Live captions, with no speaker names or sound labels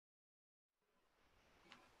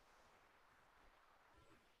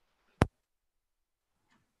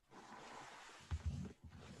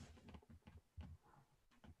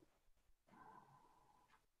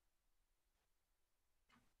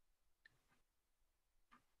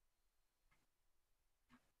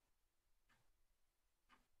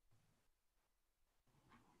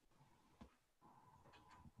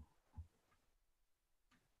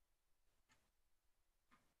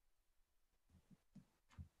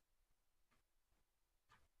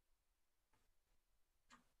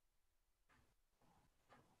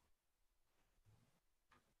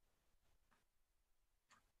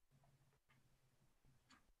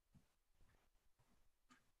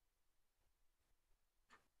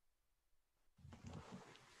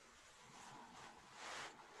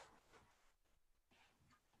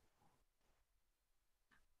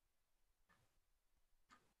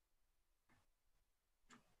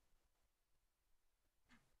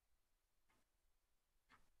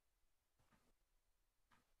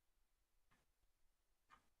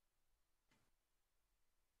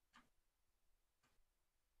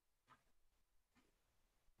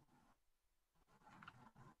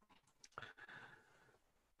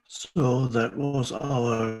So that was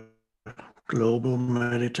our global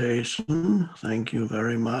meditation. Thank you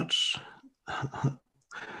very much.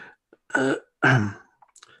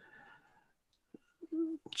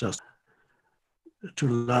 Just to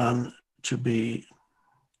learn to be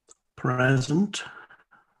present,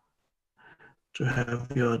 to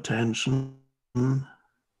have your attention in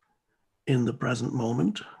the present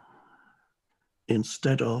moment,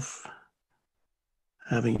 instead of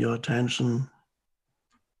having your attention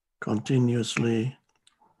continuously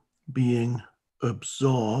being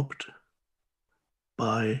absorbed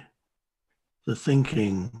by the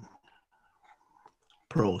thinking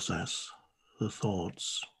process, the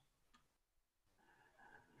thoughts.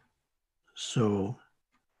 So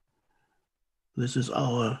this is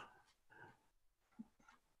our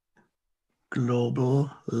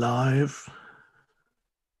global live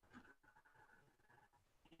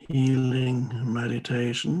healing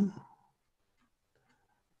meditation,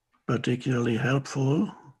 particularly helpful,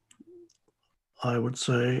 I would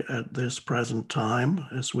say, at this present time,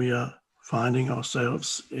 as we are finding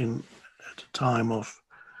ourselves at a time of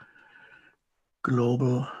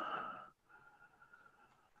global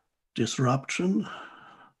disruption,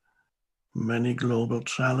 many global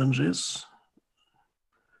challenges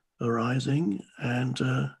arising, and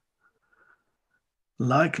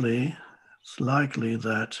it's likely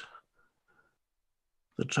that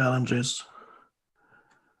the challenges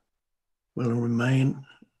will remain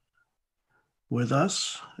with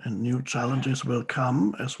us and new challenges will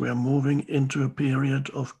come as we are moving into a period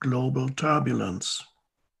of global turbulence.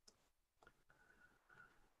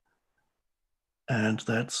 And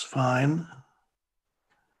that's fine.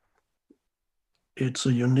 It's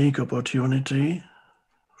a unique opportunity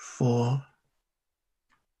for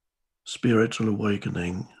spiritual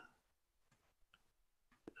awakening,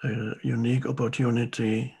 a unique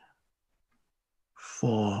opportunity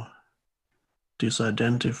for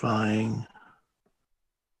disidentifying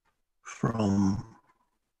from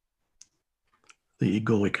the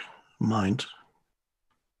egoic mind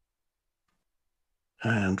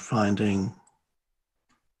and finding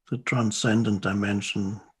the transcendent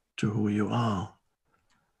dimension to who you are.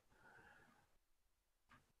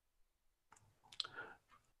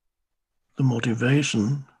 The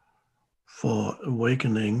motivation for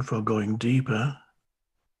awakening, for going deeper,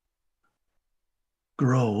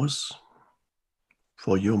 grows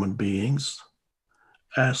for human beings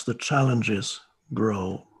as the challenges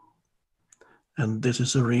grow. And this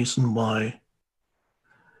is the reason why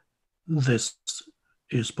this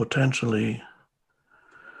is potentially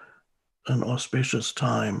an auspicious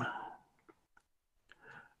time.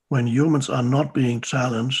 When humans are not being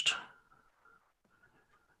challenged,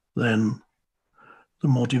 then the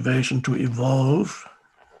motivation to evolve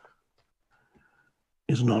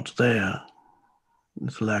is not there.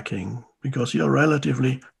 It's lacking because you're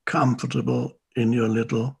relatively comfortable in your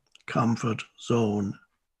little comfort zone.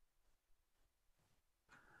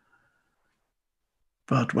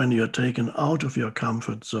 But when you're taken out of your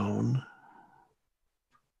comfort zone,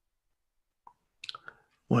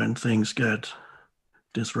 when things get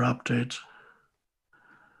disrupted,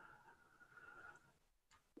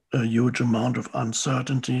 a huge amount of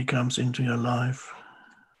uncertainty comes into your life,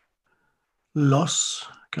 loss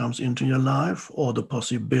comes into your life, or the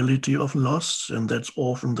possibility of loss, and that's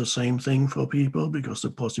often the same thing for people because the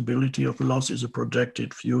possibility of loss is a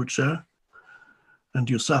projected future, and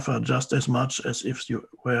you suffer just as much as if you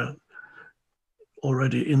were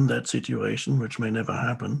already in that situation, which may never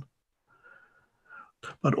happen.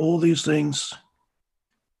 But all these things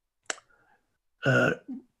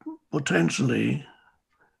potentially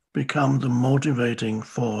become the motivating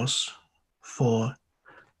force for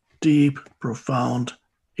deep, profound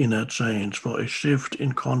inner change, for a shift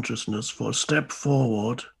in consciousness, for a step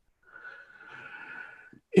forward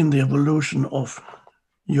in the evolution of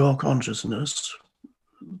your consciousness,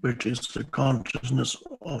 which is the consciousness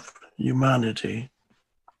of humanity.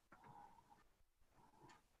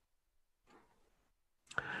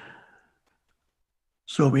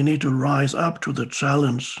 So we need to rise up to the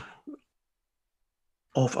challenge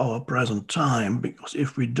of our present time, because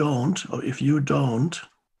if we don't, or if you don't,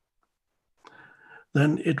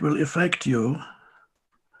 then it will affect you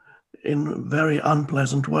in a very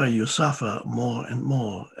unpleasant way. You suffer more and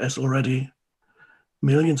more, as already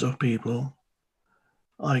millions of people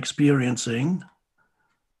are experiencing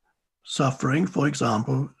suffering. For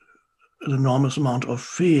example, an enormous amount of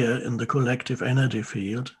fear in the collective energy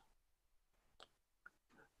field.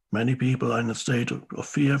 Many people are in a state of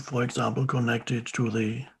fear, for example, connected to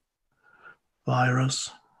the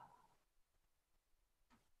virus.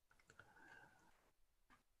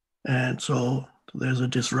 And so There's a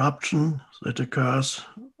disruption that occurs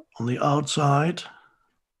on the outside,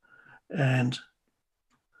 and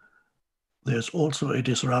there's also a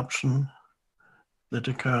disruption that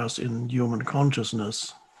occurs in human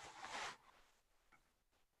consciousness.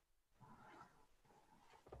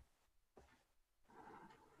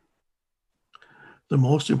 The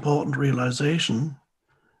most important realization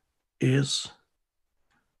is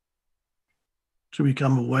to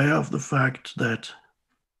become aware of the fact that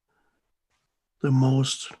the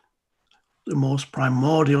most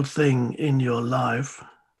primordial thing in your life,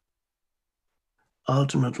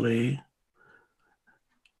 ultimately,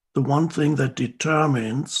 the one thing that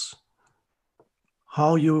determines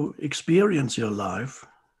how you experience your life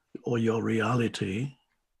or your reality,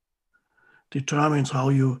 determines how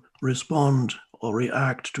you respond or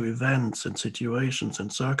react to events and situations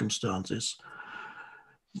and circumstances.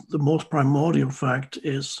 The most primordial fact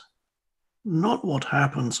is not what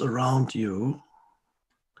happens around you.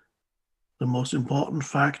 The most important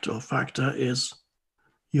fact or factor is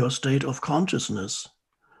your state of consciousness,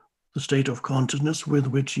 the state of consciousness with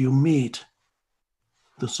which you meet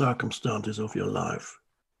the circumstances of your life,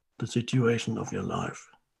 the situation of your life.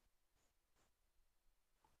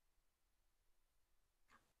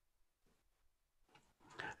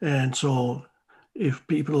 And so if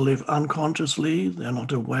people live unconsciously, they're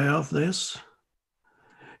not aware of this,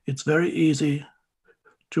 it's very easy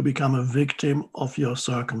to become a victim of your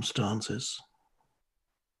circumstances.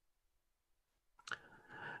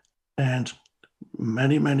 And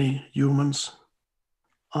many, many humans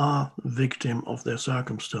are victim of their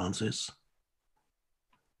circumstances.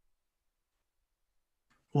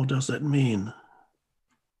 What does that mean?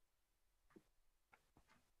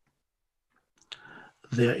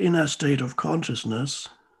 Their inner state of consciousness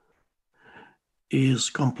is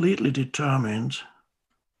completely determined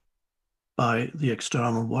by the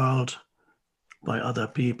external world, by other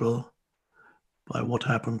people, by what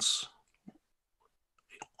happens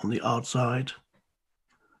on the outside,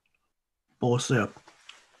 both their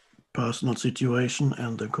personal situation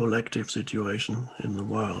and the collective situation in the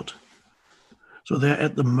world. So they're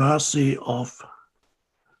at the mercy of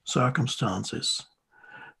circumstances.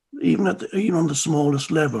 Even on the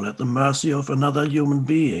smallest level, at the mercy of another human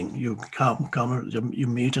being. You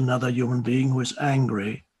meet another human being who is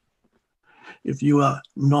angry. If you are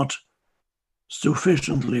not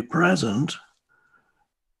sufficiently present,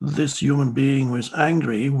 this human being who is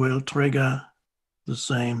angry will trigger the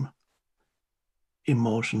same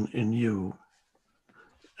emotion in you.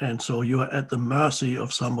 And so you are at the mercy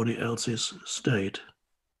of somebody else's state.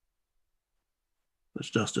 That's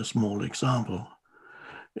just a small example.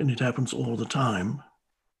 And it happens all the time.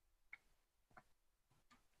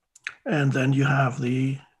 And then you have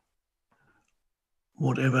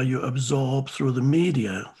whatever you absorb through the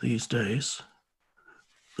media these days,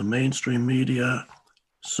 the mainstream media,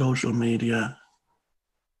 social media,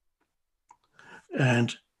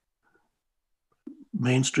 and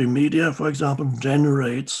mainstream media, for example,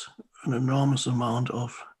 generates an enormous amount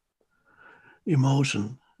of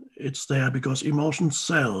emotion. It's there because emotion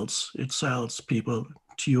sells. It sells. People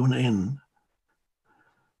tune in.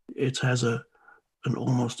 It has an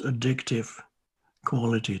almost addictive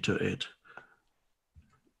quality to it.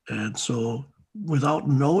 And so without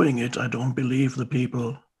knowing it, I don't believe the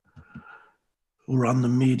people who run the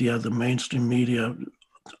media, the mainstream media,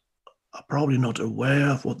 are probably not aware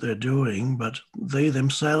of what they're doing, but they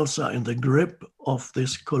themselves are in the grip of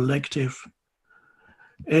this collective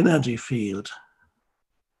energy field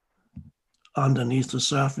underneath the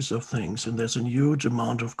surface of things. And there's a huge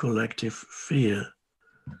amount of collective fear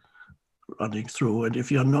running through. And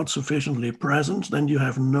if you're not sufficiently present, then you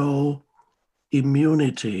have no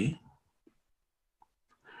immunity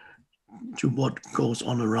to what goes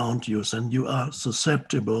on around you, and you are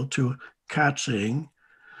susceptible to catching,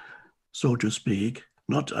 so to speak.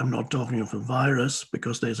 I'm not talking of a virus,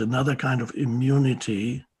 because there's another kind of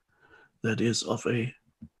immunity that is of a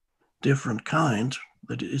different kind,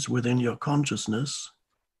 that is within your consciousness.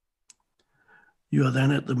 You are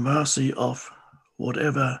then at the mercy of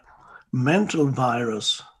whatever mental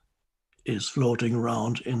virus is floating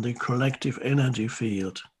around in the collective energy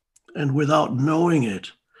field. And without knowing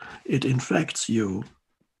it, it infects you.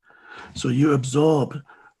 So you absorb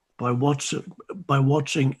by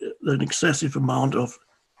watching an excessive amount of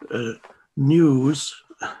news,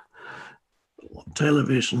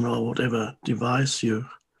 television, or whatever device you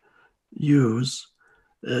use.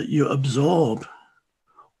 You absorb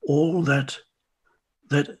all that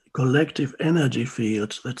collective energy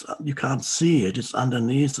field that you can't see it. It's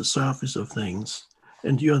underneath the surface of things,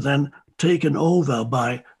 and you're then taken over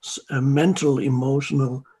by a mental,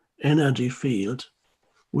 emotional, energy field.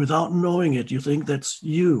 Without knowing it, you think that's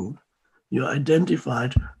you. You're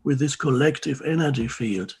identified with this collective energy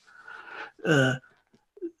field.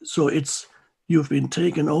 So you've been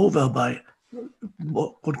taken over by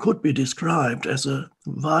what could be described as a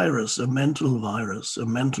virus, a mental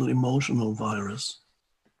emotional virus.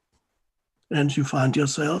 And you find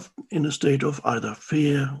yourself in a state of either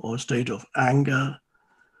fear or a state of anger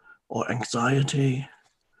or anxiety.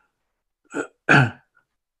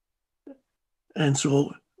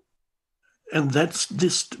 And that's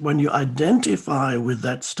this, when you identify with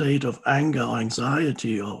that state of anger or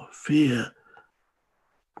anxiety or fear,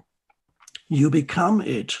 you become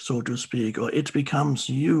it, so to speak, or it becomes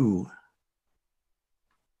you.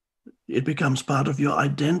 It becomes part of your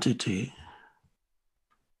identity.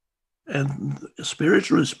 And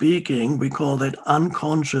spiritually speaking, we call that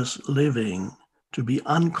unconscious living. To be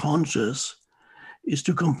unconscious is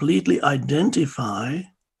to completely identify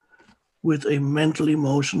with a mental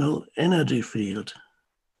emotional energy field.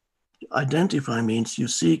 Identify means you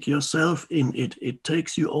seek yourself in it. It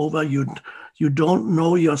takes you over. You don't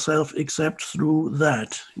know yourself except through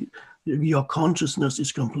that. Your consciousness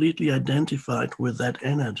is completely identified with that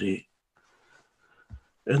energy.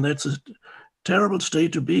 And that's a terrible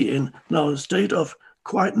state to be in. Now, a state of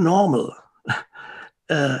quite normal.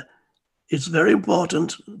 It's very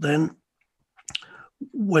important then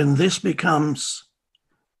when this becomes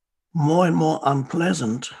more and more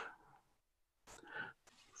unpleasant,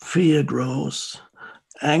 fear grows,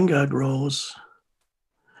 anger grows,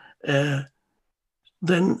 then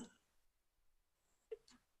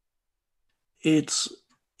it's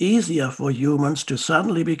easier for humans to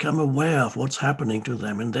suddenly become aware of what's happening to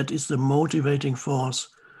them. And that is the motivating force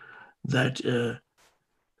that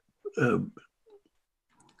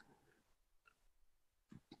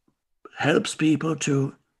helps people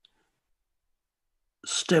to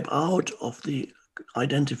step out of the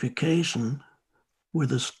identification with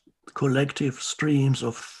the collective streams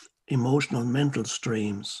of emotional mental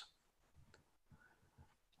streams.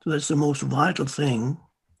 So that's the most vital thing.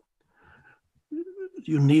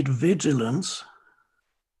 You need vigilance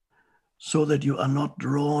so that you are not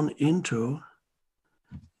drawn into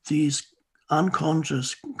these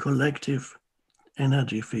unconscious collective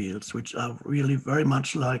energy fields, which are really very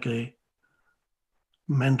much like a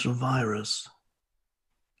mental virus,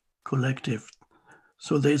 collective.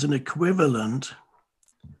 So there's an equivalent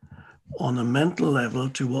on a mental level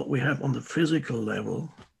to what we have on the physical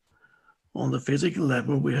level. On the physical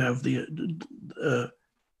level, we have the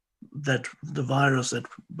virus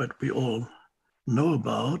that we all know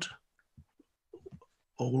about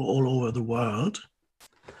all over the world.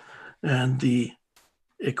 And the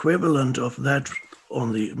equivalent of that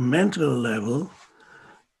on the mental level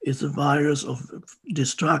is a virus of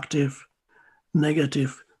destructive,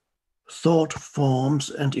 negative thought forms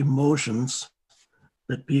and emotions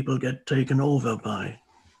that people get taken over by.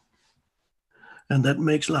 And that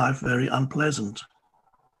makes life very unpleasant.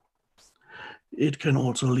 It can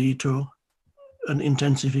also lead to an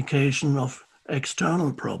intensification of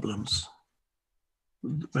external problems.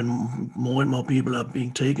 When more and more people are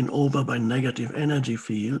being taken over by negative energy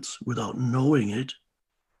fields without knowing it,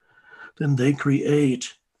 then they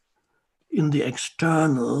create in the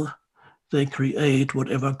external, they create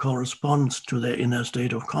whatever corresponds to their inner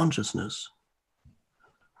state of consciousness.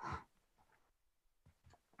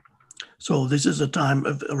 So this is a time,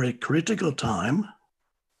 a very critical time,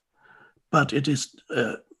 but it is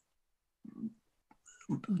the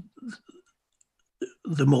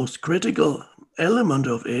most critical element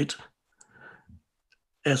of it,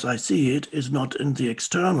 as I see it, is not in the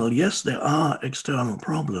external. Yes, there are external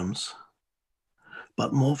problems,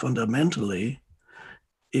 but more fundamentally,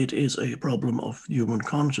 it is a problem of human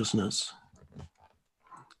consciousness.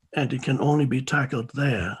 And it can only be tackled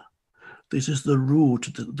there. This is the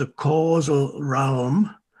root, the causal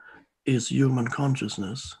realm is human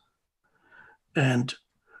consciousness. And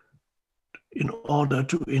in order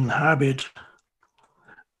to inhabit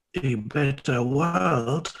a better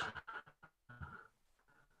world,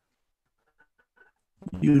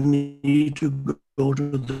 you need to go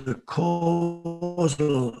to the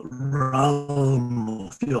causal realm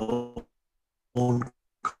of your own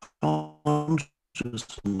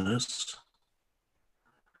consciousness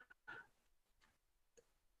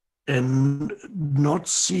and not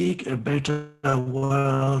seek a better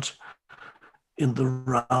world in the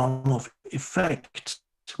realm of effect,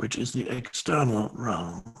 which is the external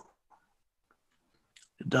realm.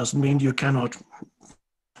 It doesn't mean you cannot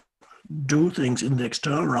do things in the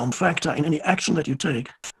external realm. Factor in any action that you take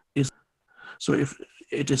is, so if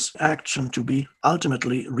it is action to be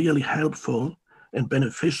ultimately really helpful, and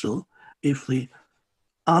beneficial if the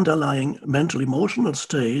underlying mental emotional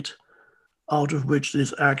state out of which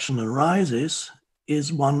this action arises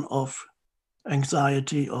is one of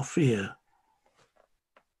anxiety or fear.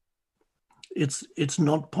 It's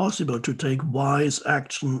not possible to take wise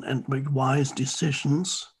action and make wise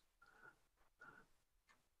decisions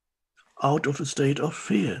out of a state of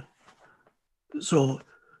fear. So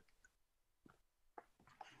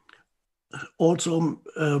also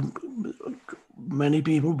many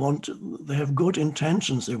people they have good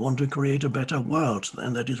intentions, they want to create a better world,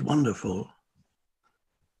 and that is wonderful.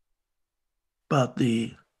 But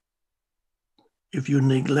if you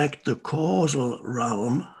neglect the causal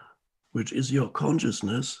realm, which is your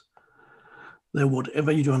consciousness, then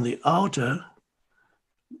whatever you do on the outer,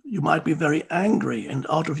 you might be very angry, and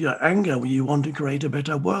out of your anger, you want to create a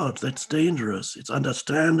better world. That's dangerous. It's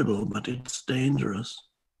understandable, but it's dangerous.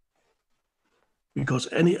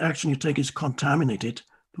 Because any action you take is contaminated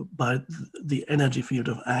by the energy field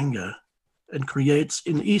of anger and creates,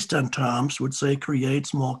 in Eastern terms, would say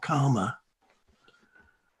creates more karma,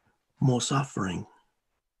 more suffering.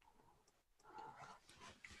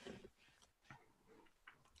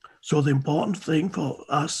 So the important thing for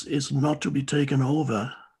us is not to be taken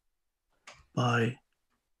over by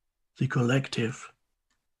the collective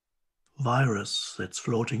virus that's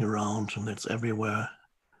floating around and that's everywhere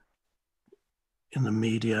in the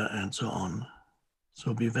media and so on.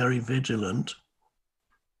 So be very vigilant.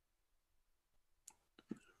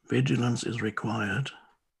 Vigilance is required.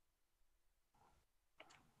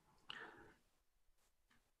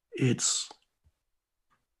 It's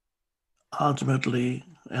ultimately,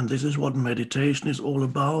 and this is what meditation is all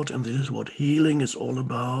about, and this is what healing is all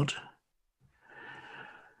about.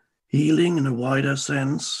 Healing in a wider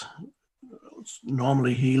sense,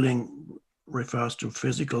 normally healing refers to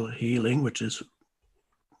physical healing, which is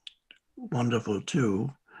wonderful too,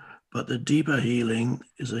 but the deeper healing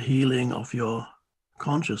is a healing of your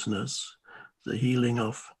consciousness, the healing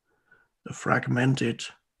of the fragmented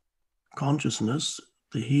consciousness,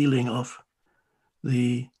 the healing of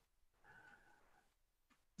the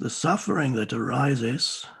suffering that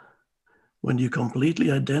arises when you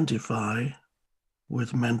completely identify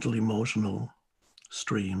with mental emotional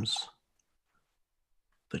streams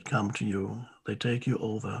that come to you, they take you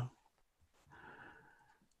over.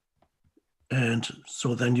 And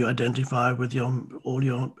so then you identify with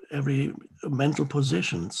every mental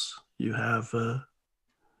positions. You have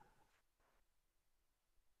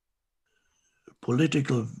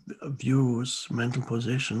political views, mental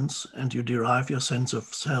positions, and you derive your sense of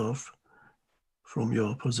self from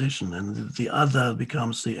your position, and the other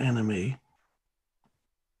becomes the enemy.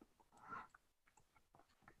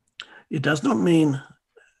 It does not mean,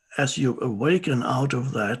 as you awaken out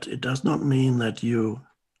of that, it does not mean that you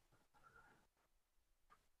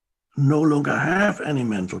no longer have any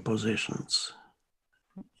mental positions.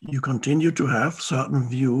 You continue to have certain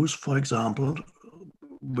views, for example,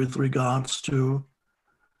 with regards to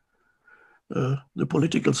the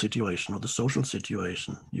political situation or the social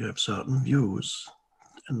situation. You have certain views,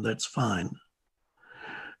 and that's fine.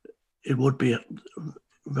 It would be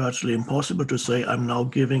virtually impossible to say, I'm now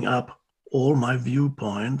giving up all my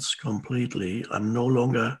viewpoints completely. I'm no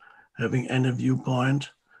longer having any viewpoint,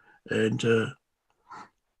 and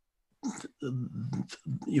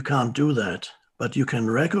you can't do that. But you can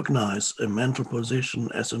recognize a mental position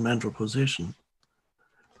as a mental position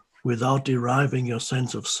without deriving your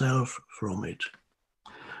sense of self from it.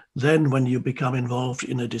 Then when you become involved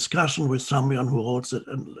in a discussion with someone who holds it,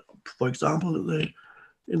 and for example,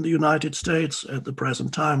 in the United States at the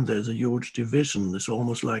present time, there's a huge division. It's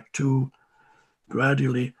almost like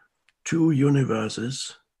gradually two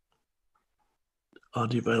universes are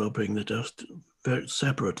developing that are very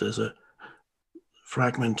separate. There's a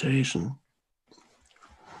fragmentation.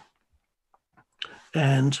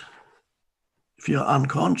 And if you're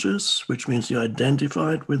unconscious, which means you're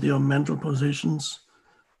identified with your mental positions,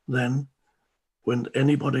 then when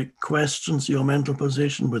anybody questions your mental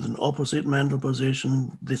position with an opposite mental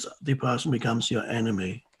position, the person becomes your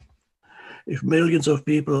enemy. If millions of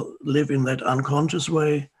people live in that unconscious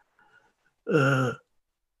way,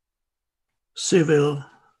 civil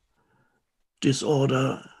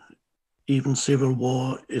disorder, even civil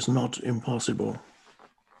war, is not impossible.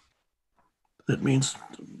 That means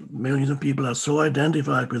millions of people are so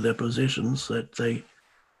identified with their positions that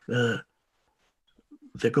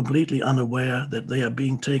they're completely unaware that they are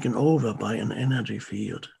being taken over by an energy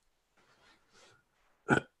field.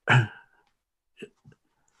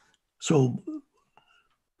 So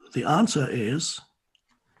the answer is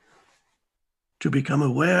to become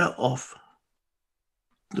aware of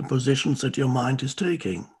the positions that your mind is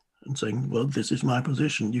taking and saying, well, this is my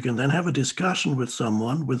position. You can then have a discussion with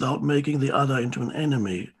someone without making the other into an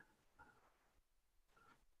enemy,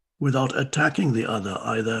 without attacking the other,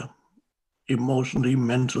 either emotionally,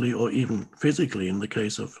 mentally, or even physically, in the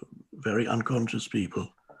case of very unconscious people.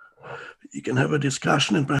 You can have a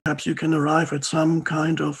discussion and perhaps you can arrive at some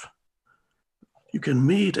kind of, you can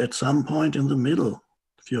meet at some point in the middle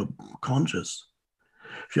if you're conscious.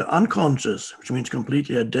 If you're unconscious, which means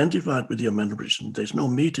completely identified with your mental position, there's no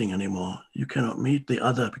meeting anymore. You cannot meet the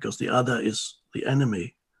other because the other is the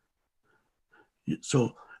enemy.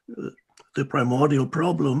 So the primordial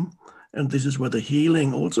problem, and this is where the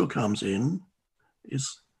healing also comes in,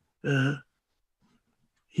 is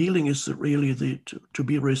healing is really to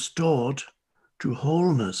be restored to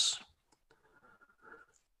wholeness,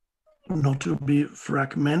 not to be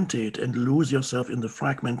fragmented and lose yourself in the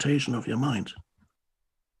fragmentation of your mind.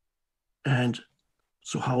 And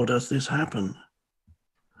so how does this happen?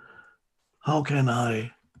 How can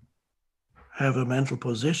I have a mental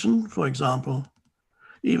position, for example?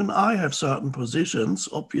 Even I have certain positions,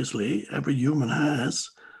 obviously, every human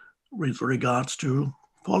has, with regards to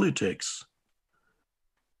politics.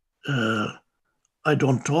 I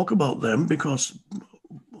don't talk about them because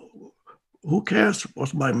who cares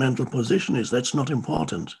what my mental position is? That's not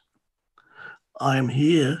important. I am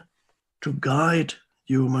here to guide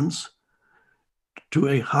humans to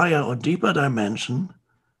a higher or deeper dimension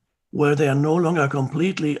where they are no longer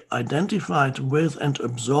completely identified with and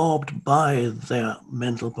absorbed by their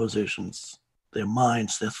mental positions, their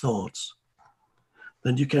minds, their thoughts.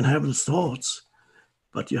 Then you can have the thoughts,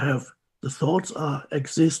 but the thoughts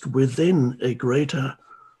exist within a greater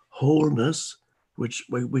wholeness, which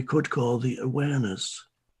we could call the awareness.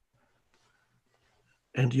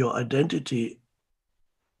 And your identity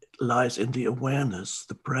lies in the awareness,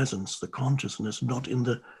 the presence, the consciousness, not in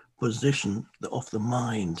the position of the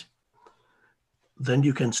mind. Then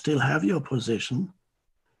you can still have your position,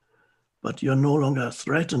 but you're no longer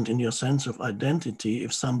threatened in your sense of identity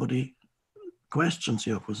if somebody questions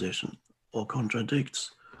your position or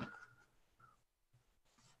contradicts.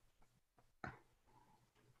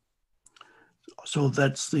 So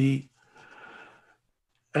that's the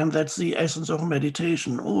essence of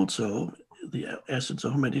meditation also. The essence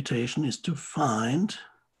of meditation is to find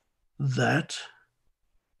that,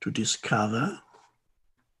 to discover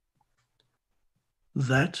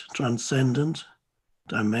that transcendent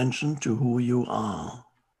dimension to who you are,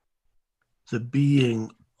 the being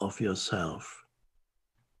of yourself.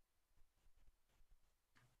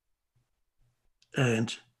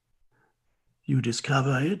 And you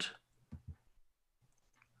discover it,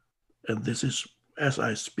 and this is as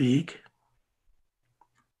I speak.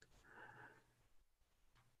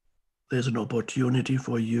 There's an opportunity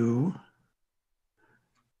for you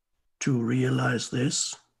to realize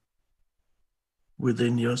this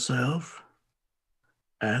within yourself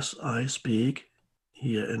as I speak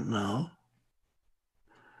here and now.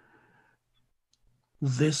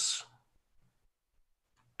 This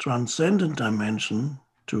transcendent dimension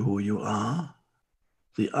to who you are,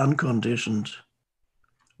 the unconditioned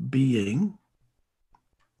being,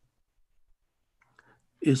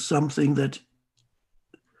 is something that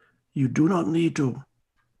you do not need to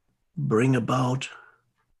bring about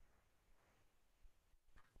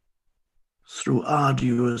through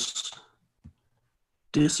arduous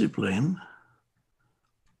discipline,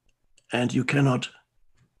 and you cannot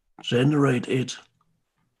generate it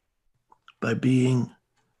by being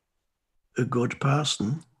a good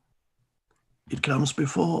person. It comes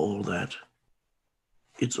before all that.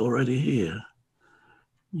 It's already here.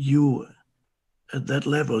 You, at that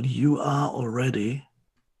level, you are already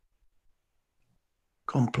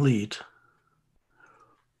complete,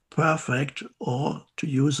 perfect, or to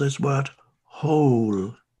use this word,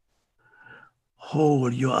 whole.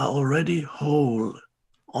 Whole, you are already whole.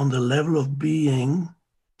 On the level of being,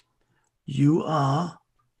 you are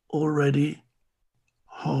already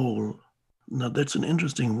whole. Now that's an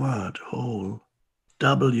interesting word, whole.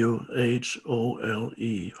 W-H-O-L-E,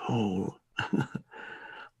 whole.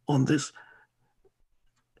 On the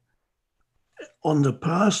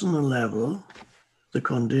personal level, the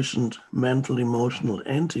conditioned mental emotional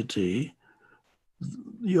entity,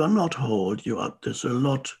 you are not whole. There's a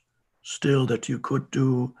lot still that you could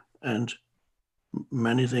do, and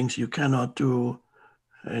many things you cannot do,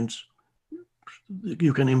 and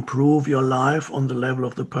you can improve your life on the level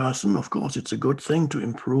of the person. Of course, it's a good thing to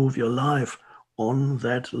improve your life on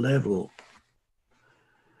that level.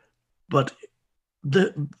 But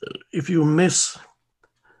if you miss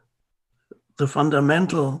the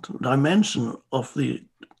fundamental dimension of the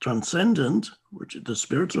transcendent, which is the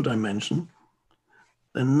spiritual dimension,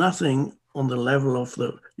 then nothing on the level of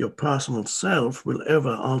your personal self will ever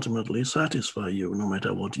ultimately satisfy you, no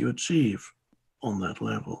matter what you achieve on that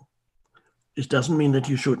level. It doesn't mean that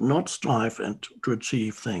you should not strive and to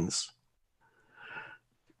achieve things.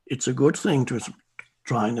 It's a good thing to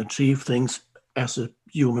try and achieve things as a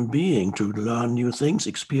human being, to learn new things,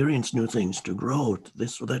 experience new things, to grow.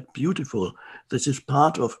 This or that beautiful. This is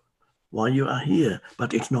part of why you are here,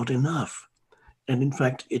 but it's not enough. And in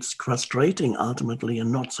fact, it's frustrating ultimately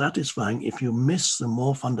and not satisfying if you miss the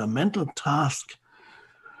more fundamental task,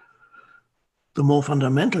 the more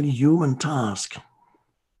fundamental human task,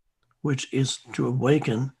 which is to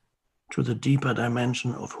awaken to the deeper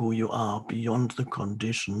dimension of who you are beyond the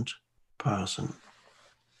conditioned person.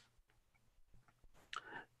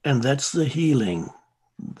 And that's the healing.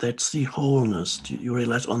 That's the wholeness. You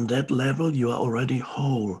realize on that level, you are already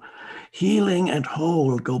whole. Healing and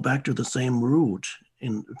whole go back to the same root.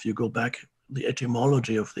 If you go back, the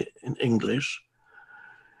etymology of in English,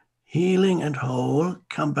 healing and whole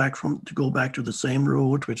go back to the same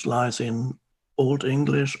root, which lies in Old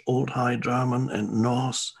English, Old High German, and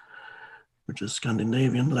Norse, which is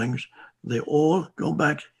Scandinavian language. They all go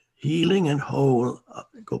back. Healing and whole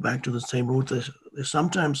go back to the same root. There's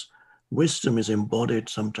sometimes wisdom is embodied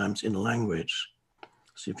sometimes in language.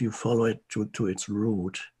 So if you follow it to its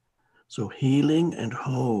root. So healing and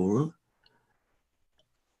whole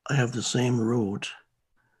have the same root.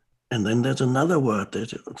 And then there's another word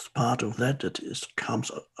that is part of that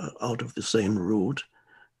comes out of the same root.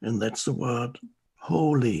 And that's the word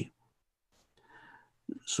holy.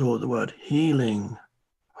 So the word healing,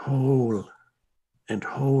 whole, and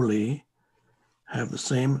holy have the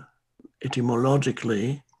same,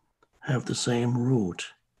 etymologically, have the same root.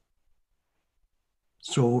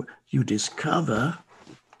 So you discover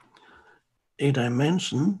a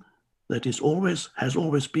dimension that has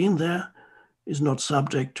always been there, is not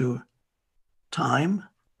subject to time.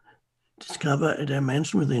 Discover a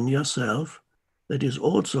dimension within yourself that is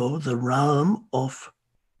also the realm of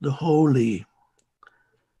the holy.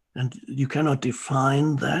 And you cannot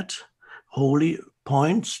define that. Holy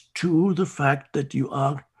points to the fact that you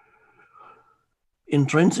are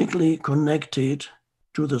intrinsically connected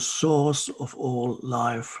to the source of all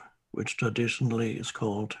life, which traditionally is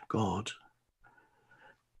called God.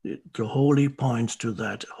 The holy points to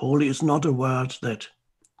that. Holy is not a word that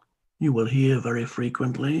you will hear very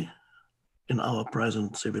frequently in our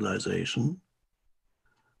present civilization.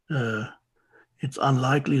 It's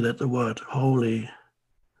unlikely that the word holy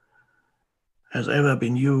has ever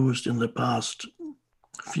been used in the past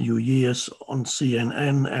few years on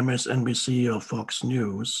CNN, MSNBC, or Fox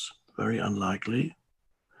News. Very unlikely.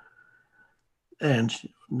 And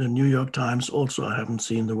the New York Times also, I haven't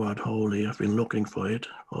seen the word holy. I've been looking for it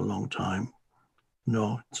for a long time.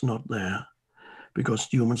 No, it's not there. Because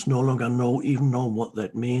humans no longer even know what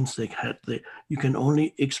that means. You can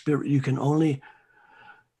only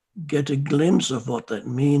get a glimpse of what that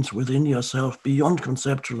means within yourself beyond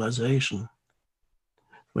conceptualization.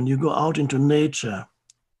 When you go out into nature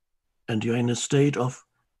and you're in a state of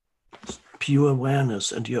pure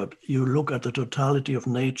awareness and you look at the totality of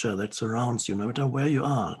nature that surrounds you, no matter where you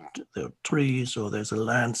are, there are trees, or there's a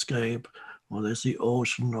landscape, or there's the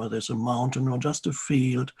ocean, or there's a mountain, or just a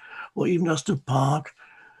field, or even just a park,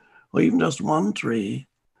 or even just one tree,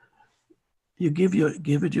 you give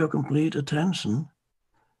it your complete attention,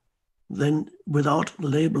 then without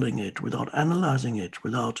labeling it, without analyzing it,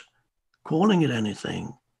 without calling it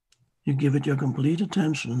anything, you give it your complete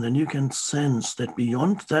attention, and then you can sense that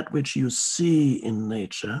beyond that which you see in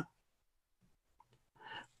nature,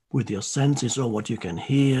 with your senses, or what you can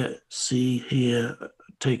hear, see, hear,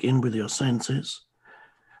 take in with your senses,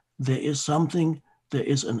 there is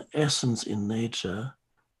an essence in nature,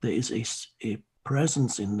 there is a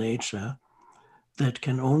presence in nature that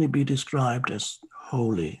can only be described as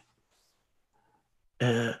holy.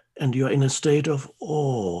 And you're in a state of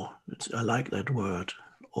awe. I like that word,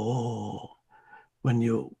 awe. When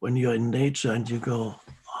you're in nature and you go,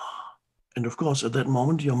 ah. And of course, at that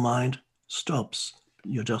moment, your mind stops.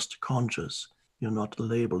 You're just conscious. You're not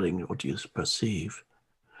labeling what you perceive.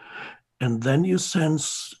 And then you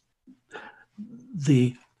sense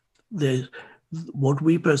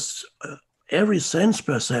every sense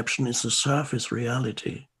perception is a surface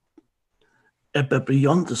reality. But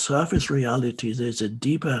beyond the surface reality, there's a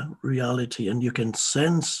deeper reality, and you can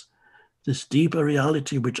sense this deeper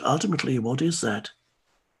reality, which ultimately, what is that?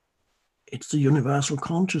 It's the universal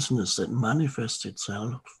consciousness that manifests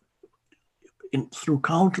itself through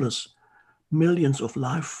countless millions of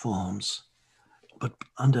life forms. But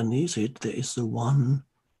underneath it, there is the one,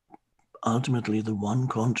 ultimately the one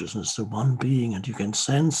consciousness, the one being, and you can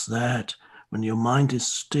sense that when your mind is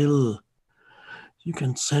still. You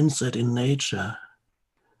can sense that in nature,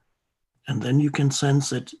 and then you can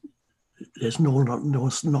sense that there's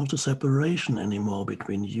not a separation anymore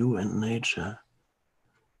between you and nature.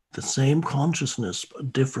 The same consciousness,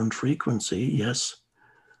 different frequency, yes,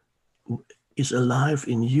 is alive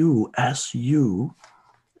in you, as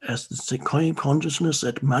the same consciousness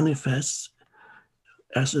that manifests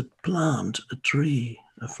as a plant, a tree,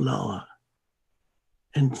 a flower.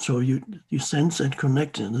 And so you sense that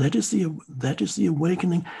connection. That is the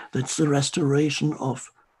awakening. That's the restoration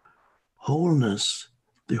of wholeness,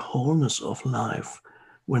 the wholeness of life.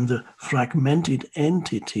 When the fragmented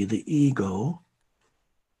entity, the ego,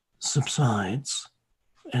 subsides,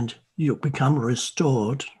 and you become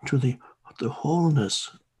restored to the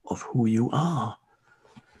wholeness of who you are.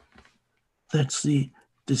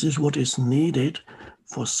 This is what is needed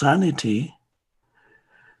for sanity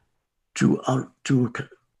to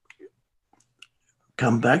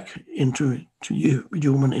come back into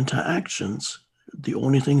human interactions. The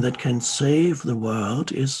only thing that can save the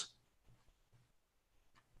world is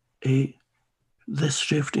this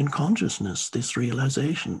shift in consciousness, this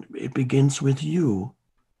realization. It begins with you.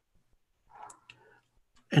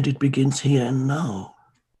 And it begins here and now.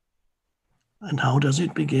 And how does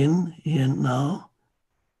it begin here and now?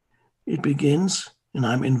 It begins, and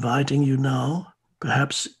I'm inviting you now,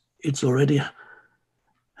 perhaps it's already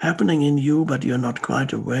happening in you, but you're not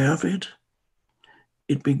quite aware of it.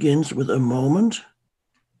 It begins with a moment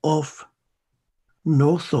of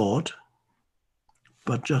no thought,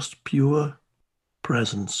 but just pure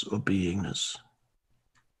presence or beingness,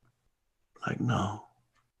 like now.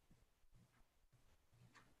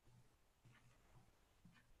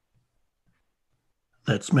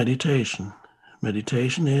 That's meditation.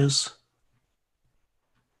 Meditation is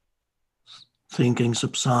thinking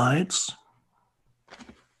subsides,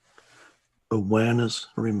 awareness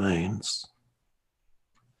remains.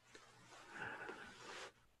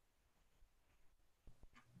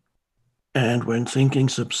 And when thinking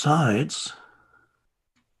subsides,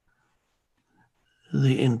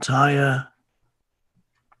 the entire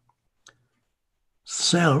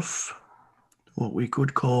self, what we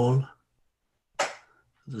could call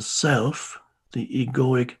the self, the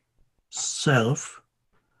egoic self,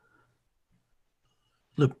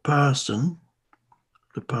 the person,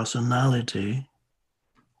 the personality,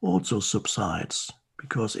 also subsides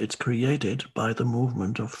because it's created by the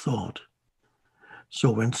movement of thought.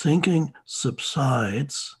 So when thinking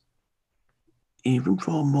subsides, even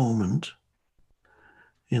for a moment,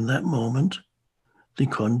 in that moment, the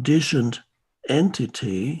conditioned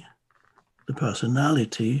entity, the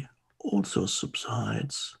personality, also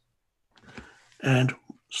subsides. And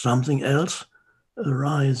something else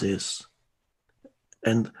arises.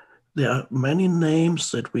 And there are many names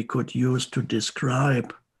that we could use to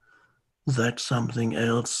describe that something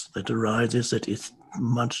else that arises that is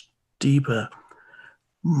much deeper,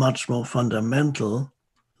 much more fundamental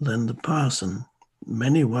than the person.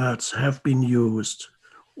 Many words have been used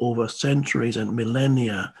over centuries and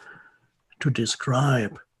millennia to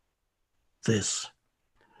describe this.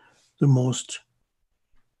 The most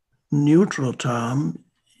neutral term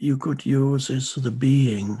you could use is the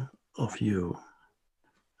being of you,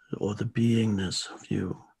 or the beingness of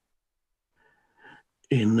you.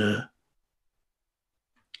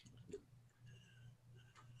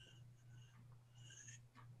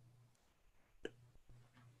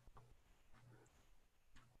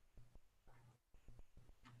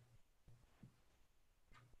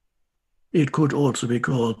 It could also be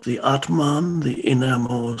called the Atman, the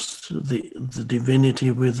innermost, the divinity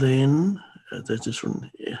within. That is from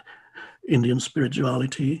Indian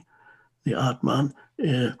spirituality, the Atman.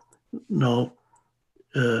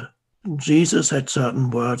 Jesus had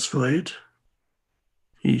certain words for it.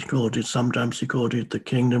 Sometimes he called it the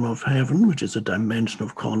kingdom of heaven, which is a dimension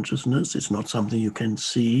of consciousness. It's not something you can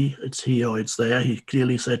see. It's here or it's there. He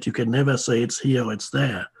clearly said you can never say it's here or it's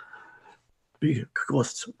there,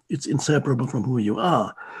 because it's inseparable from who you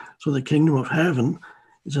are. So the kingdom of heaven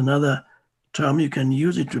is another term you can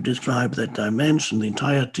use it to describe that dimension. The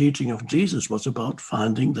entire teaching of Jesus was about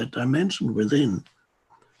finding that dimension within.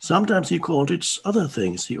 Sometimes he called it other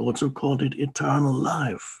things. He also called it eternal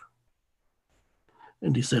life.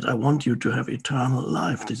 And he said, I want you to have eternal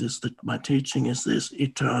life. My teaching is this,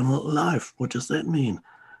 eternal life. What does that mean?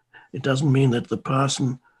 It doesn't mean that the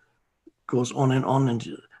person goes on,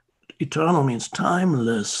 and eternal means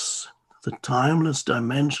timeless, the timeless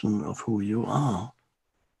dimension of who you are.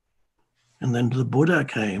 And then the Buddha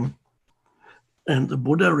came And the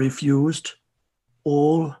Buddha refused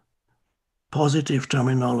all positive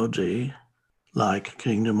terminology like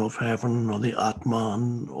kingdom of heaven or the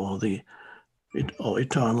Atman or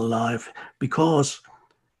eternal life, because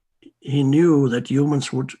he knew that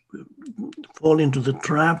humans would fall into the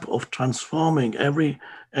trap of transforming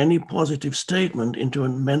any positive statement into a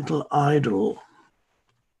mental idol.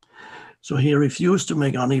 So he refused to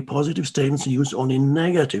make any positive statements. He used only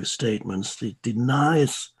negative statements. He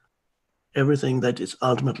denies everything that is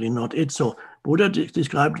ultimately not it. So Buddha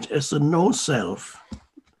described it as the no self.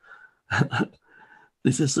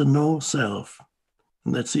 This is the no self.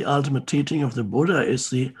 And that's the ultimate teaching of the Buddha, is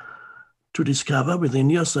to discover within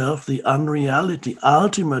yourself the unreality,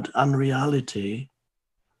 ultimate unreality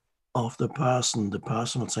of the person, the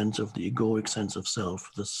personal sense of the egoic sense of self,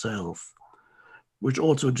 the self, which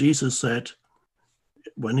also Jesus said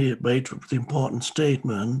when he made the important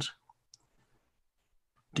statement,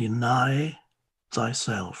 deny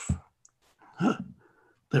thyself. Huh.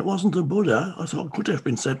 That wasn't the Buddha. I thought it could have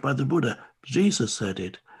been said by the Buddha. Jesus said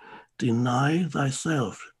it. Deny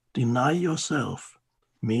thyself. Deny yourself.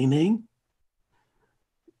 Meaning,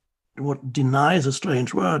 what deny is a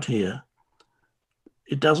strange word here.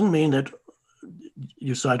 It doesn't mean that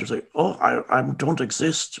you try to say, oh, I don't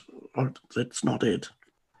exist, or that's not it.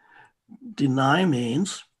 Deny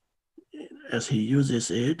means, as he uses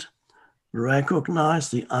it, recognize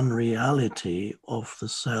the unreality of the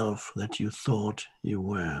self that you thought you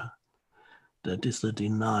were. That is the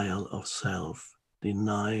denial of self.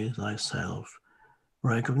 Deny thyself.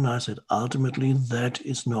 Recognize that ultimately that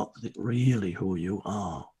is not really who you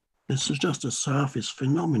are. This is just a surface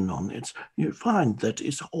phenomenon. You find that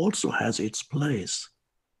it also has its place.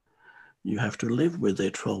 You have to live with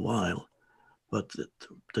it for a while. But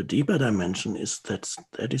the deeper dimension is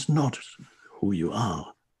that is not who you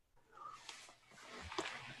are.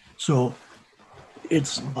 So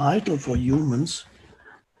it's vital for humans,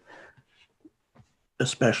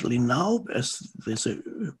 especially now, as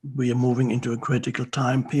we are moving into a critical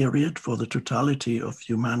time period for the totality of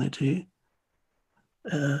humanity,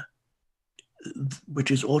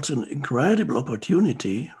 which is also an incredible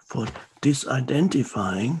opportunity for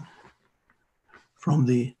disidentifying from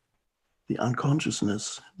the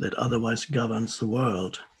unconsciousness that otherwise governs the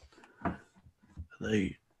world.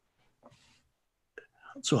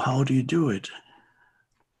 So how do you do it?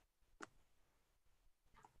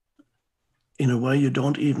 In a way, you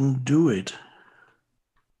don't even do it.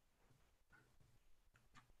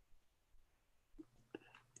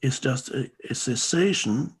 It's just a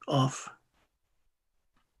cessation of,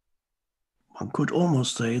 one could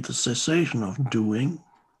almost say, the cessation of doing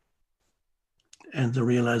and the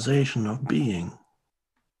realization of being.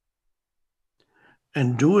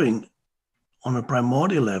 And doing on a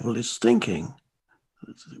primordial level is thinking.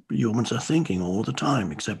 Humans are thinking all the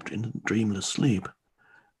time, except in dreamless sleep.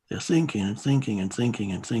 They're thinking and thinking and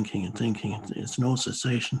thinking and thinking and thinking. It's no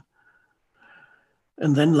cessation.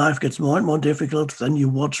 And then life gets more and more difficult. Then you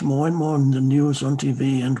watch more and more in the news on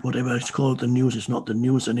TV, and whatever it's called, the news is not the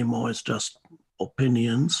news anymore. It's just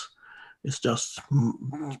opinions. It's just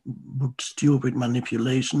stupid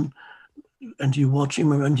manipulation. And you watch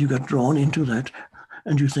him and you get drawn into that,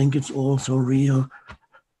 and you think it's all so real.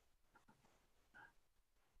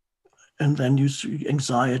 And then you see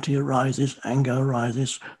anxiety arises, anger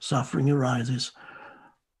arises, suffering arises.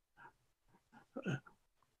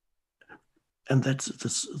 And that's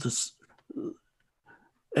this.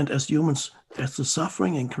 And as humans, as the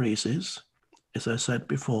suffering increases, as I said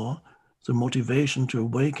before, the motivation to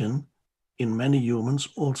awaken in many humans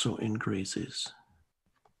also increases.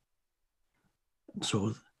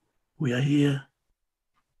 So we are here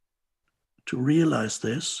to realize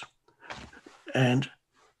this and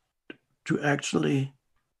to actually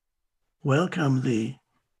welcome the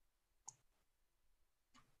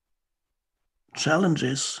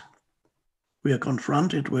challenges we are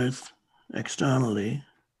confronted with externally,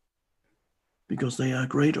 because they are a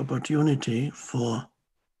great opportunity for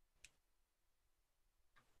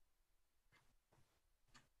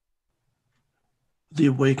the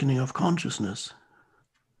awakening of consciousness.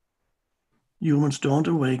 Humans don't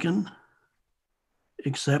awaken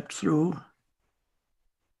except through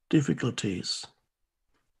difficulties,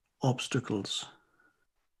 obstacles,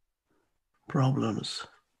 problems,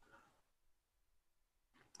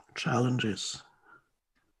 challenges.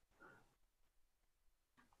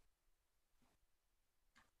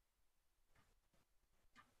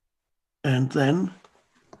 And then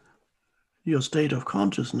your state of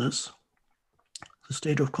consciousness, the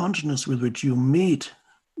state of consciousness with which you meet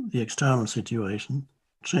the external situation,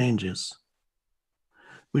 changes.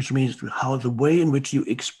 which means how the way in which you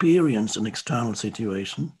experience an external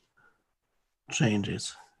situation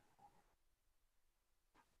changes.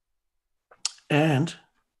 And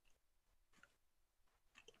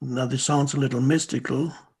now this sounds a little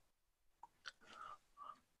mystical.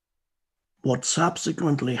 What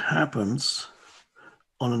subsequently happens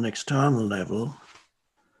on an external level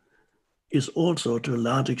is also to a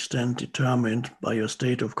large extent determined by your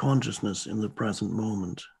state of consciousness in the present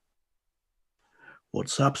moment. What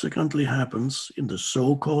subsequently happens in the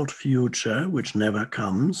so-called future, which never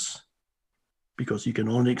comes, because you can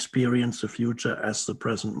only experience the future as the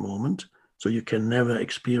present moment, so you can never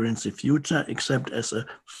experience the future except as a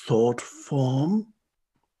thought form.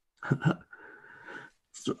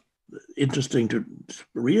 So, interesting to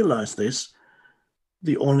realize this.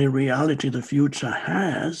 The only reality the future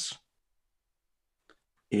has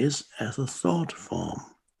is as a thought form.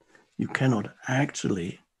 You cannot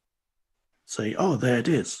actually say, oh, there it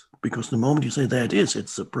is, because the moment you say there it is,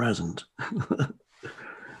 it's the present.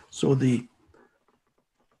 So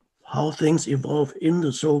how things evolve in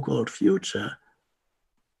the so-called future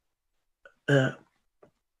are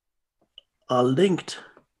linked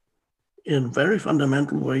in a very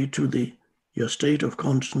fundamental way to your state of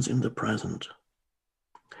consciousness in the present.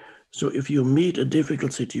 So if you meet a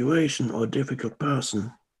difficult situation or a difficult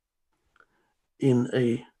person in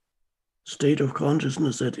a state of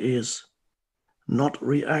consciousness that is not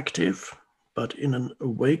reactive, but in an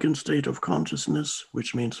awakened state of consciousness,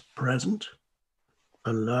 which means present,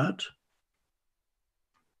 alert,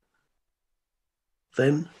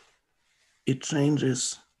 then it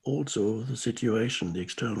changes also the situation, the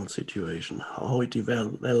external situation, how it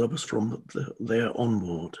develops from there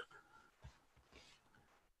onward.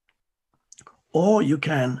 Or you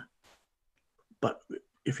can, but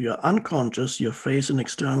if you're unconscious, you face an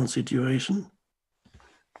external situation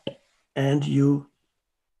and you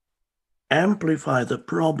amplify the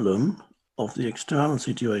problem of the external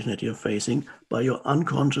situation that you're facing by your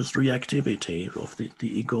unconscious reactivity of the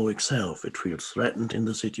egoic self. It feels threatened in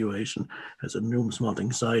the situation, has a numerous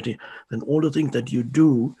anxiety. Then all the things that you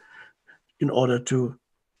do in order to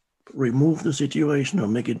remove the situation or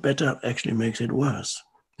make it better actually makes it worse.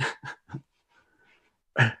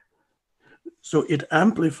 So it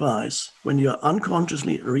amplifies when you're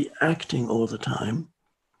unconsciously reacting all the time.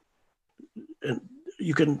 And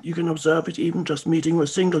you can observe it even just meeting a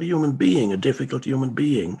single human being, a difficult human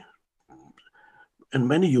being. And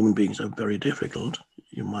many human beings are very difficult,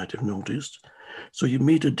 you might have noticed. So you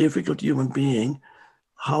meet a difficult human being,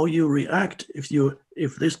 how you react if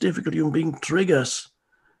this difficult human being triggers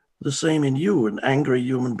the same in you, an angry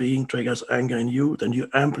human being triggers anger in you, then you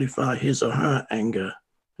amplify his or her anger.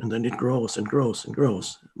 And then it grows and grows and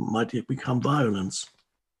grows. It might become violence.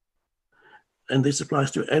 And this applies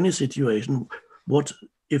to any situation. What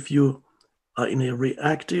if you are in a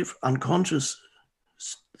reactive, the unconscious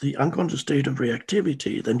state of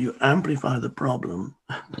reactivity, then you amplify the problem.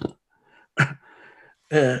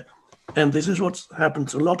 And this is what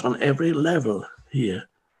happens a lot on every level here.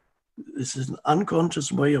 This is an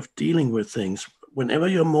unconscious way of dealing with things. Whenever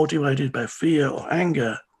you're motivated by fear or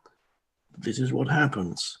anger, this is what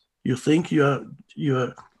happens. You think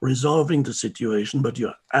you're resolving the situation, but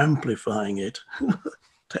you're amplifying it.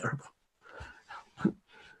 Terrible.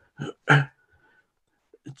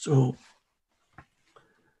 So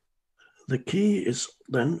the key is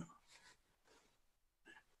then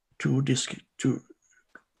to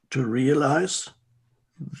realize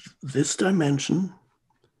this dimension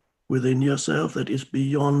within yourself that is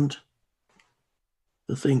beyond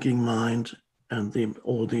the thinking mind and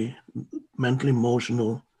all the mental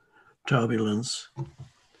emotional turbulence.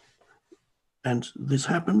 And this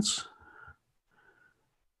happens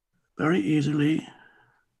very easily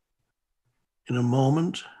in a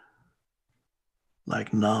moment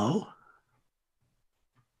like now,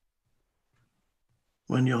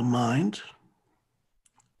 when your mind,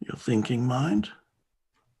 your thinking mind,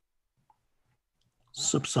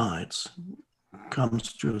 subsides,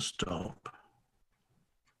 comes to a stop.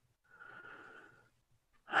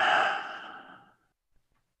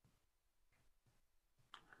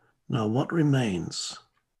 Now, what remains?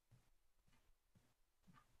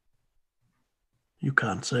 You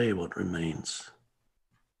can't say what remains,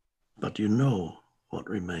 but you know what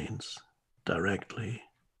remains directly.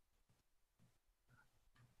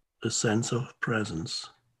 The sense of presence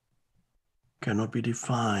cannot be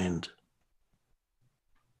defined.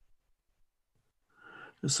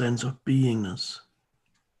 The sense of beingness.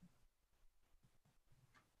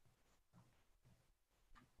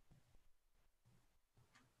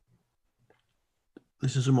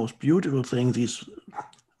 This is the most beautiful thing, these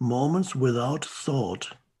moments without thought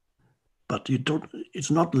But it's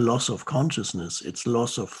not loss of consciousness, it's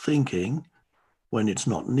loss of thinking when it's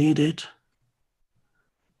not needed,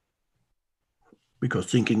 because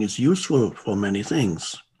thinking is useful for many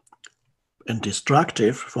things and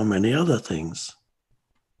destructive for many other things.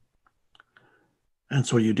 And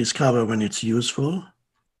so you discover when it's useful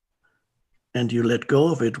and you let go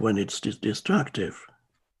of it when it's destructive,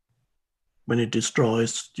 when it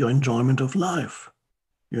destroys your enjoyment of life,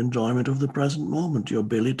 your enjoyment of the present moment, your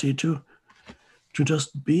ability to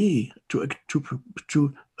just be,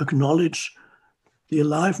 to acknowledge the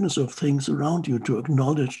aliveness of things around you, to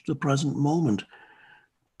acknowledge the present moment,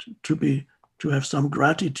 to have some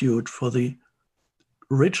gratitude for the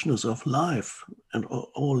richness of life and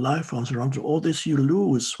all life forms around you. All this you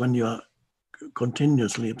lose when you are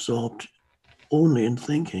continuously absorbed only in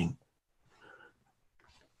thinking.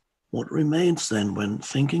 What remains then when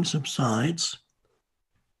thinking subsides?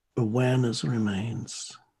 Awareness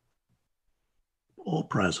remains, or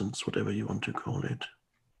presence, whatever you want to call it.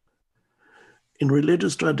 In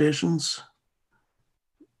religious traditions,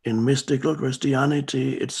 in mystical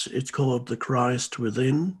Christianity, it's called the Christ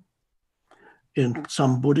within. In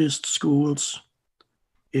some Buddhist schools,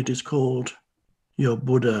 it is called your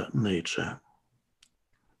Buddha nature.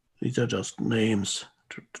 These are just names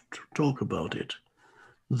to talk about it.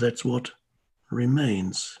 That's what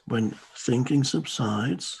remains when thinking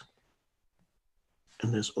subsides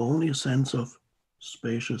and there's only a sense of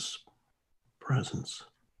spacious presence,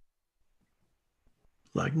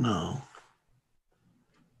 like now.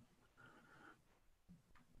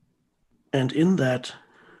 And in that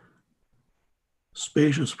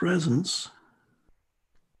spacious presence,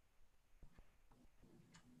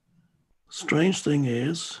 strange thing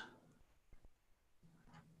is,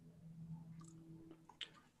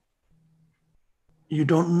 you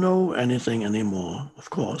don't know anything anymore, of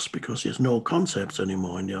course, because there's no concepts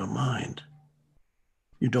anymore in your mind.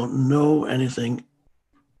 You don't know anything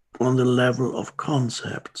on the level of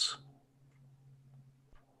concepts.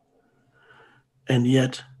 And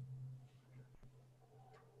yet,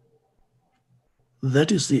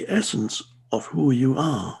 that is the essence of who you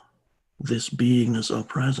are, this beingness or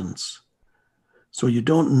presence. So you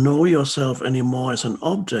don't know yourself anymore as an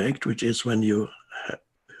object, which is when you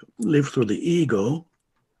live through the ego,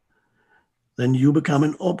 then you become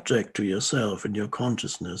an object to yourself in your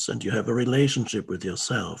consciousness, and you have a relationship with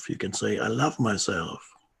yourself. You can say, I love myself,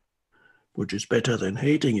 which is better than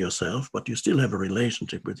hating yourself, but you still have a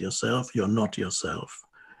relationship with yourself. You're not yourself.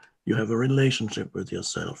 You have a relationship with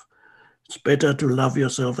yourself. It's better to love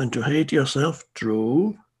yourself than to hate yourself,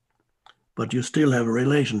 true, but you still have a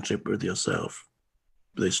relationship with yourself.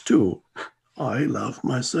 This too, I love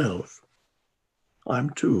myself.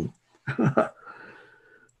 I'm two.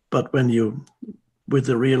 But when you, with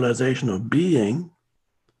the realization of being,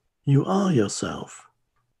 you are yourself.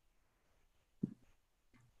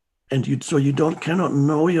 And so you cannot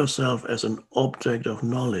know yourself as an object of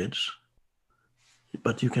knowledge,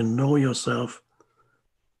 but you can know yourself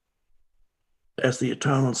as the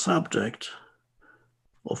eternal subject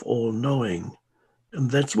of all knowing.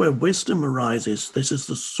 And that's where wisdom arises. This is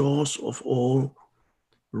the source of all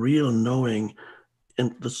real knowing,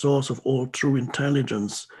 and the source of all true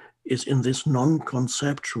intelligence is in this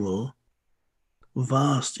non-conceptual,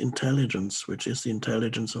 vast intelligence, which is the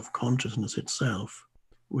intelligence of consciousness itself,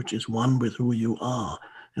 which is one with who you are.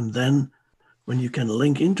 And then when you can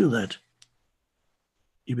link into that,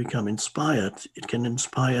 you become inspired. It can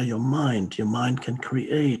inspire your mind. Your mind can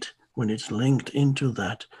create when it's linked into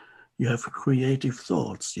that. You have creative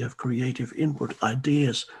thoughts, you have creative input,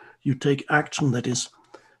 ideas. You take action that is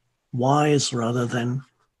wise rather than,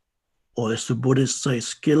 or as the Buddhists say,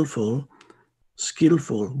 skillful,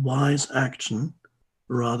 wise action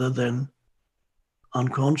rather than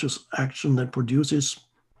unconscious action that produces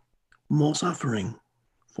more suffering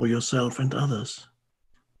for yourself and others,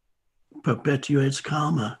 perpetuates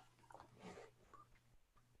karma.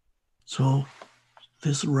 So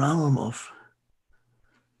this realm of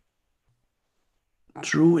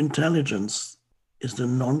true intelligence is the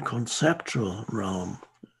non-conceptual realm.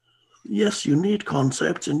 Yes, you need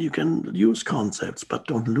concepts and you can use concepts, but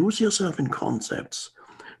don't lose yourself in concepts.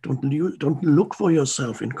 Don't look for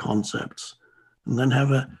yourself in concepts, and then have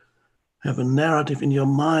a narrative in your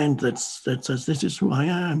mind that says, this is who I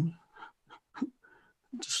am.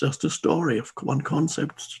 It's just a story of one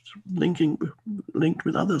concept linked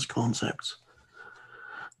with others' concepts.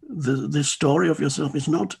 The story of yourself is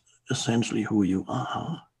not essentially who you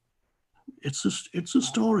are. It's a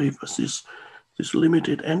story of this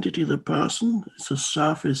limited entity, the person. It's a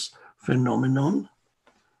surface phenomenon.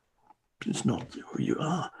 It's not who you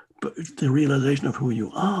are, but it's the realization of who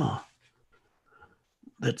you are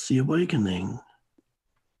That's the awakening,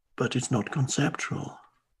 but it's not conceptual.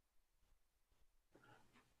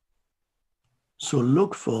 So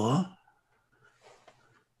look for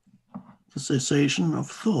the cessation of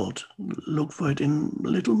thought. Look for it in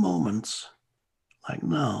little moments, like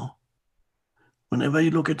now. Whenever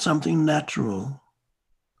you look at something natural,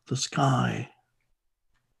 the sky,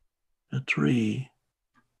 a tree,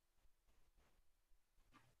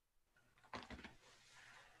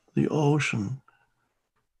 the ocean,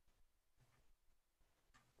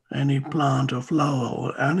 any plant or flower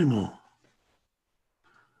or animal,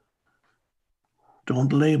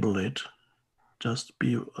 don't label it. Just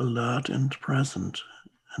be alert and present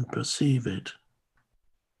and perceive it.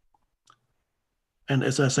 And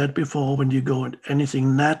as I said before, when you go into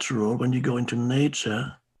anything natural, when you go into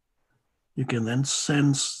nature, you can then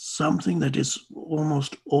sense something that is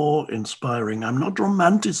almost awe-inspiring. I'm not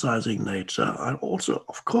romanticizing nature. I also,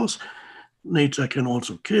 of course, nature can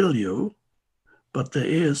also kill you, but there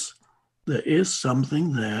is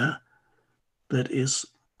something there that is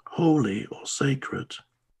holy or sacred.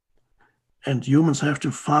 And humans have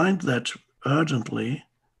to find that urgently,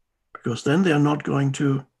 because then they are not going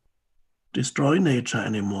to destroy nature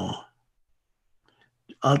anymore.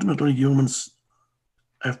 Ultimately, humans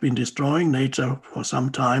have been destroying nature for some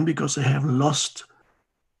time because they have lost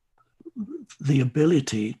the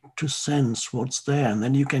ability to sense what's there. And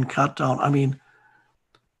then you can cut down. I mean,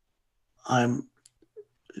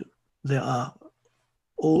 there are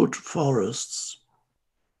old forests,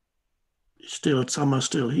 some are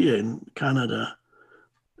still here in Canada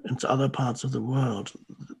and other parts of the world.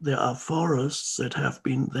 There are forests that have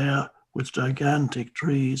been there with gigantic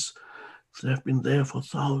trees that have been there for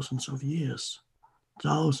thousands of years.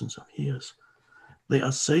 They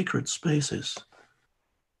are sacred spaces.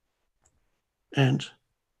 But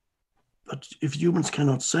if humans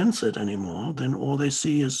cannot sense it anymore, then all they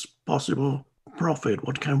see is possible profit.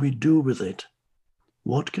 What can we do with it?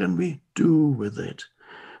 What can we do with it?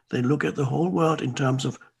 They look at the whole world in terms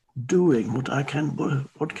of doing. What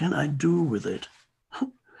can I do with it?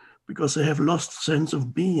 Because they have lost sense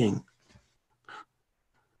of being.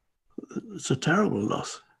 It's a terrible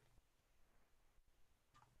loss.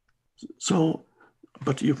 So,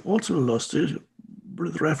 but you've also lost it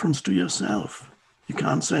with reference to yourself. You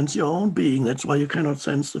can't sense your own being. That's why you cannot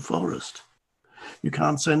sense the forest. You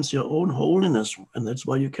can't sense your own holiness, and that's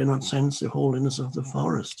why you cannot sense the holiness of the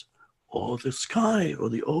forest or the sky or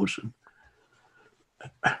the ocean.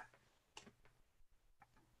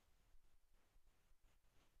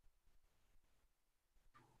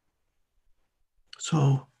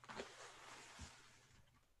 So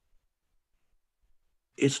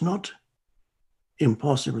it's not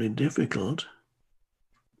impossibly difficult.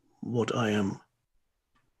 What I am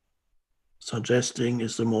suggesting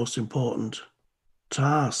is the most important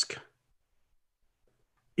task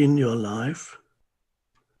in your life,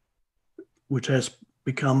 which has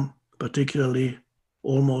become particularly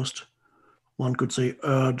almost, one could say,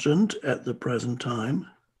 urgent at the present time.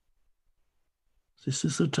 This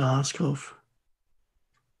is the task of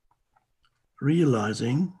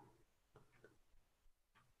realizing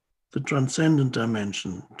the transcendent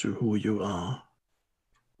dimension to who you are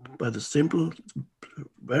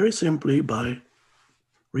very simply by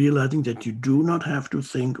realizing that you do not have to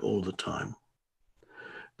think all the time.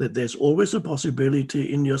 That there's always a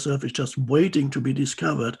possibility in yourself. It's just waiting to be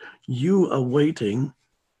discovered. You are waiting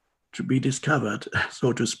to be discovered,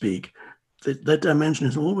 so to speak. That dimension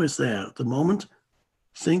is always there. The moment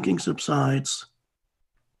thinking subsides,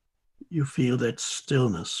 you feel that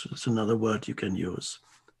stillness. It's another word you can use.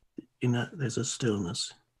 There's a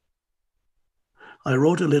stillness. I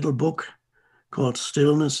wrote a little book called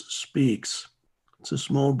Stillness Speaks. It's a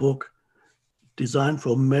small book designed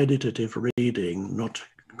for meditative reading, not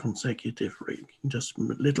consecutive reading, just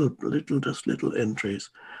little entries.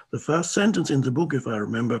 The first sentence in the book, if I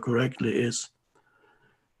remember correctly, is,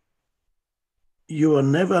 "You are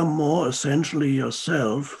never more essentially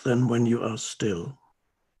yourself than when you are still."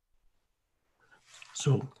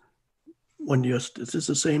 So this is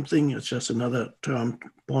the same thing, it's just another term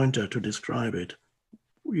pointer to describe it.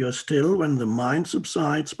 You're still when the mind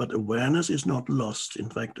subsides, but awareness is not lost. In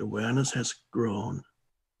fact, awareness has grown.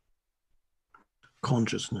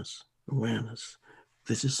 Consciousness, awareness.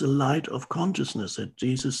 This is the light of consciousness that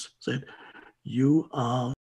Jesus said, you are